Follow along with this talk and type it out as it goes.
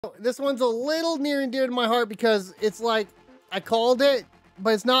This one's a little near and dear to my heart because it's like I called it,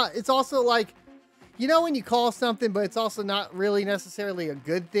 but it's not. It's also like, you know, when you call something, but it's also not really necessarily a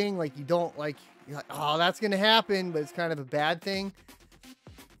good thing. Like you don't like, you're like, oh, that's going to happen, but it's kind of a bad thing.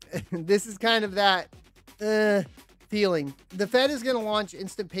 This is kind of that feeling. The Fed is going to launch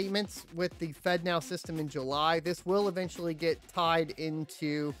instant payments with the FedNow system in July. This will eventually get tied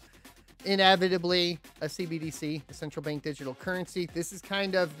into, inevitably, a CBDC, a central bank digital currency. This is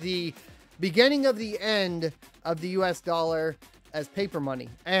kind of the beginning of the end of the US dollar as paper money.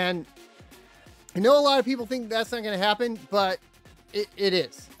 And I know a lot of people think that's not going to happen, but it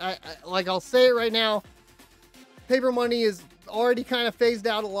is. I'll say it right now. Paper money is already kind of phased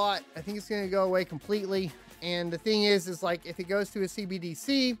out a lot. I think it's going to go away completely. And the thing is like if it goes to a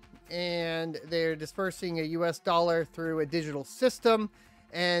CBDC and they're dispersing a US dollar through a digital system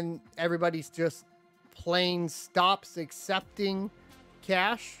and everybody's just plain stops accepting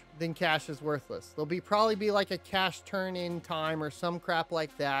cash, then cash is worthless. There'll probably be like a cash turn in time or some crap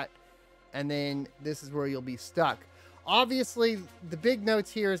like that. And then this is where you'll be stuck. Obviously, the big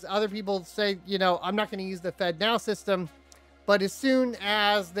notes here is other people say, you know, I'm not going to use the FedNow system. But as soon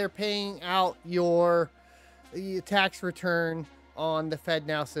as they're paying out your tax return on the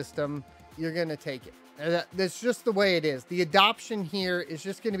FedNow system, you're going to take it. And that's just the way it is. The adoption here is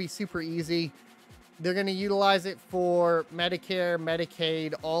just going to be super easy. They're going to utilize it for Medicare,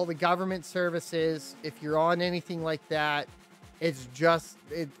 Medicaid, all the government services. If you're on anything like that, it's just,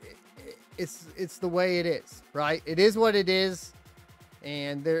 it's the way it is, right? It is what it is.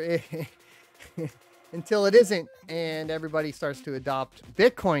 And there until it isn't, and everybody starts to adopt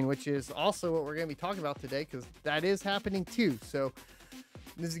Bitcoin, which is also what we're going to be talking about today, because that is happening too. So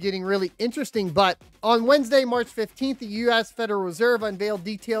this is getting really interesting. But on Wednesday, March 15th, the U.S. Federal Reserve unveiled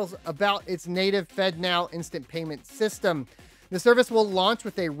details about its native FedNow instant payment system. The service will launch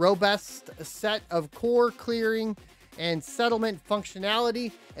with a robust set of core clearing and settlement functionality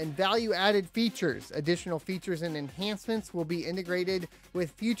and value-added features. Additional features and enhancements will be integrated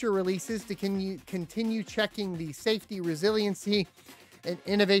with future releases to continue checking the safety, resiliency, and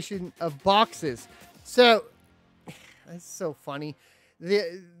innovation of boxes. So, that's so funny.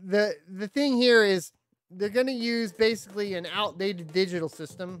 The thing here is they're going to use basically an outdated digital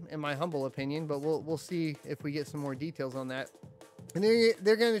system, in my humble opinion, but we'll see if we get some more details on that. And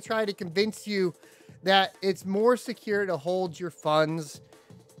they're going to try to convince you that it's more secure to hold your funds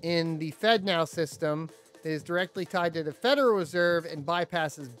in the FedNow system that is directly tied to the Federal Reserve and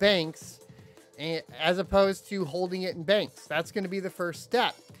bypasses banks, as opposed to holding it in banks. That's going to be the first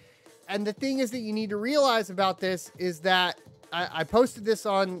step. And the thing is that you need to realize about this is that I posted this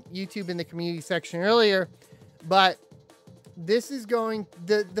on YouTube in the community section earlier, but this is going,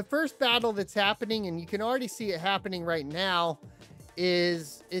 the first battle that's happening, and you can already see it happening right now,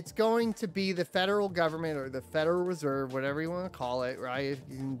 is it's going to be the federal government or the Federal Reserve, whatever you want to call it, right?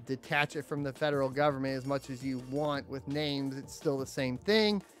 You can detach it from the federal government as much as you want with names. It's still the same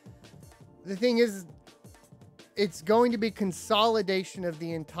thing. The thing is, it's going to be consolidation of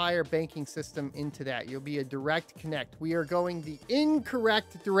the entire banking system into that. You'll be a direct connect. We are going the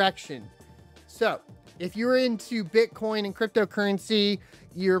incorrect direction. So if you're into Bitcoin and cryptocurrency,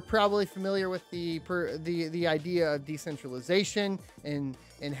 you're probably familiar with the idea of decentralization and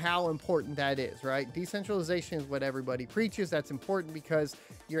how important that is, right? Decentralization is what everybody preaches. That's important because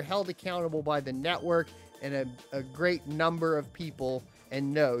you're held accountable by the network and a great number of people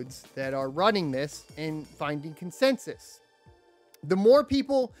and nodes that are running this and finding consensus. The more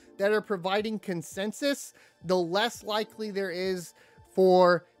people that are providing consensus, the less likely there is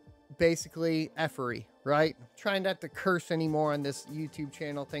for basically effery, right? I'm trying not to curse anymore on this YouTube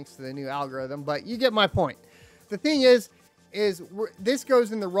channel thanks to the new algorithm, but you get my point. The thing is this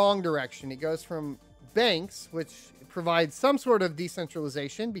goes in the wrong direction. It goes from banks, which provide some sort of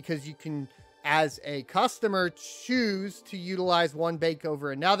decentralization because you can, as a customer, choose to utilize one bank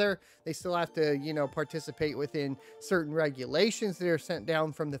over another. They still have to, you know, participate within certain regulations that are sent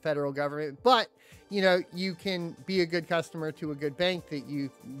down from the federal government. But, you know, you can be a good customer to a good bank that you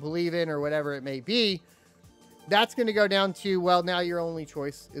believe in or whatever it may be. That's going to go down to, well, now your only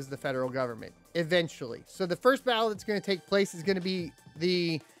choice is the federal government eventually. So the first battle that's going to take place is going to be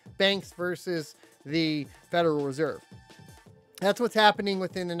the banks versus the Federal Reserve. That's what's happening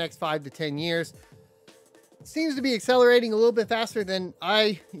within the next 5 to 10 years. It seems to be accelerating a little bit faster than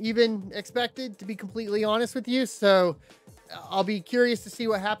I even expected, to be completely honest with you. So I'll be curious to see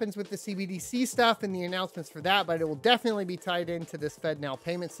what happens with the CBDC stuff and the announcements for that, but it will definitely be tied into this FedNow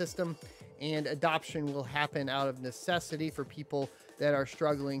payment system, and adoption will happen out of necessity for people that are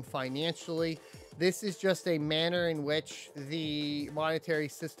struggling financially. This is just a manner in which the monetary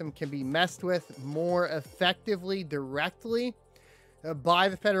system can be messed with more effectively directly by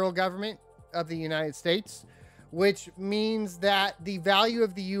the federal government of the United States, which means that the value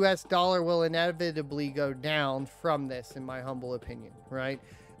of the US dollar will inevitably go down from this, in my humble opinion, right?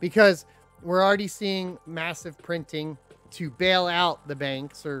 Because we're already seeing massive printing to bail out the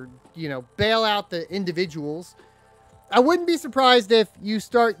banks, or, you know, bail out the individuals. I wouldn't be surprised if you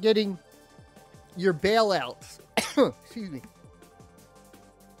start getting your bailouts. Excuse me.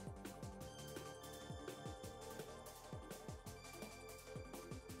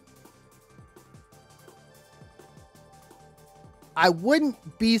 I wouldn't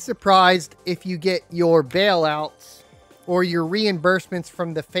be surprised if you get your bailouts or your reimbursements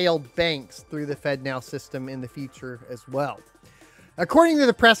from the failed banks through the FedNow system in the future as well. According to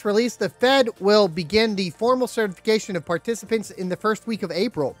the press release, the Fed will begin the formal certification of participants in the first week of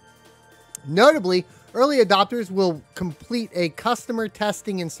April. Notably, early adopters will complete a customer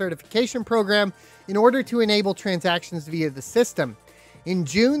testing and certification program in order to enable transactions via the system. In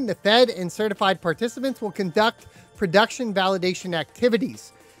June, the Fed and certified participants will conduct production validation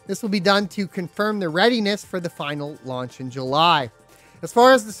activities. This will be done to confirm the readiness for the final launch in July. As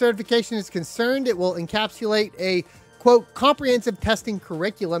far as the certification is concerned, it will encapsulate a, quote, comprehensive testing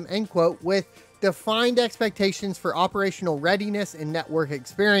curriculum, end quote, with defined expectations for operational readiness and network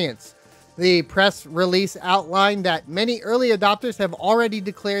experience. The press release outlined that many early adopters have already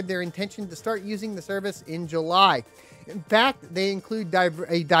declared their intention to start using the service in July. In fact, they include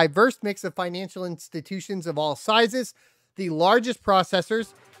a diverse mix of financial institutions of all sizes, the largest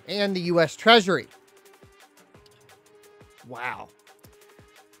processors, and the U.S. Treasury. Wow.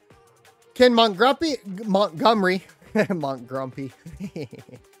 Ken Montgomery, Montgomery,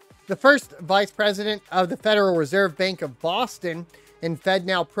 the first vice president of the Federal Reserve Bank of Boston and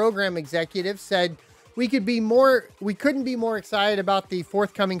FedNow program executive, said, we couldn't be more excited about the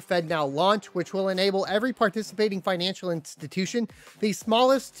forthcoming FedNow launch, which will enable every participating financial institution, the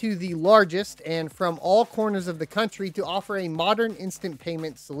smallest to the largest, and from all corners of the country, to offer a modern instant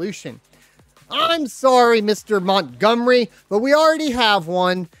payment solution. I'm sorry, Mr. Montgomery, but we already have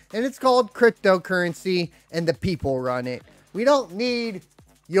one, and it's called cryptocurrency, and the people run it. We don't need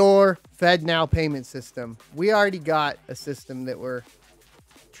your FedNow payment system. We already got a system that we're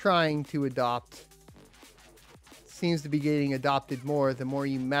trying to adopt. Seems to be getting adopted more the more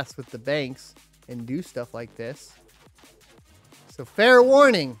you mess with the banks and do stuff like this. So fair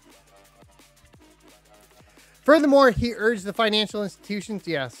warning. Furthermore, he urged the financial institutions,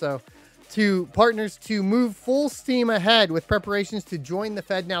 to partners to move full steam ahead with preparations to join the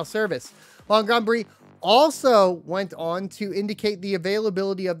FedNow service. Montgomery also went on to indicate the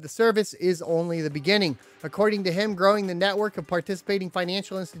availability of the service is only the beginning. According to him, growing the network of participating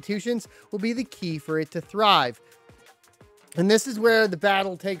financial institutions will be the key for it to thrive. And this is where the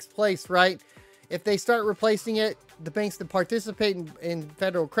battle takes place, right? If they start replacing it, the banks that participate in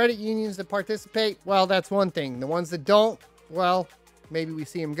federal credit unions that participate, well, that's one thing. The ones that don't, well, maybe we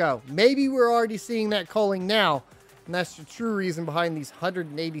see them go. Maybe we're already seeing that culling now. And that's the true reason behind these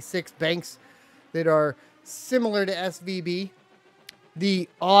 186 banks that are similar to SVB, the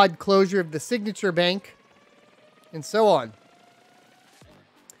odd closure of the Signature Bank, and so on.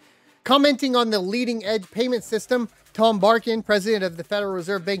 Commenting on the leading edge payment system, Tom Barkin, president of the Federal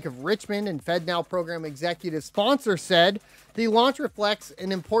Reserve Bank of Richmond and FedNow program executive sponsor, said, the launch reflects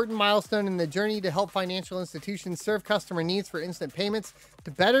an important milestone in the journey to help financial institutions serve customer needs for instant payments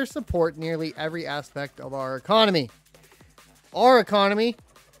to better support nearly every aspect of our economy. Our economy,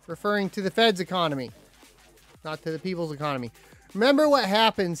 referring to the Fed's economy, not to the people's economy. Remember what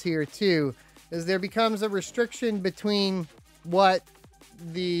happens here, too, is there becomes a restriction between what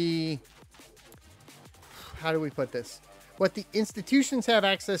the... how do we put this? What the institutions have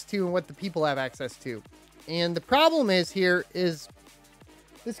access to and what the people have access to. And the problem is here is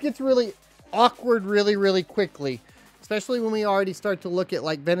this gets really awkward really, really quickly, especially when we already start to look at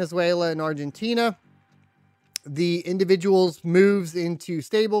like Venezuela and Argentina. The individuals moves into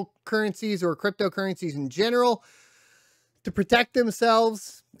stable currencies or cryptocurrencies in general to protect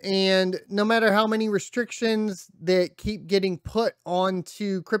themselves. And no matter how many restrictions that keep getting put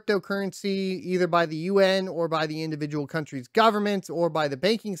onto cryptocurrency, either by the UN or by the individual country's governments or by the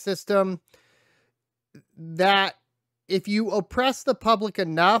banking system, that if you oppress the public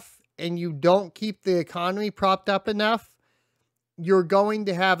enough and you don't keep the economy propped up enough, you're going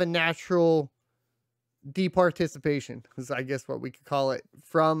to have a natural departicipation, is I guess what we could call it,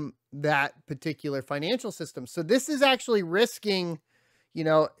 from that particular financial system. So this is actually risking, you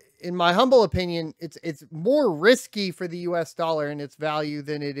know, in my humble opinion, it's more risky for the US dollar and its value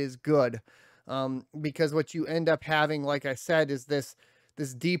than it is good. because what you end up having, like I said, is this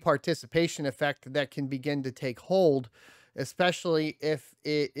departicipation effect that can begin to take hold, especially if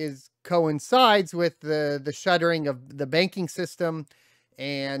it coincides with the shuttering of the banking system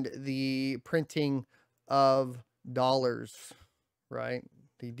and the printing of dollars, right?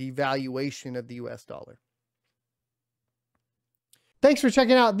 The devaluation of the US dollar. Thanks for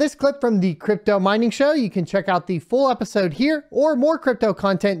checking out this clip from the Crypto Mining Show. You can check out the full episode here or more crypto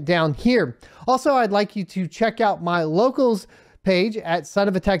content down here. Also, I'd like you to check out my locals page at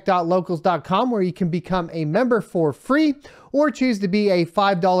sonofatech.locals.com, where you can become a member for free or choose to be a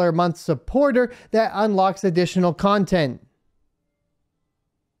 $5 a month supporter that unlocks additional content.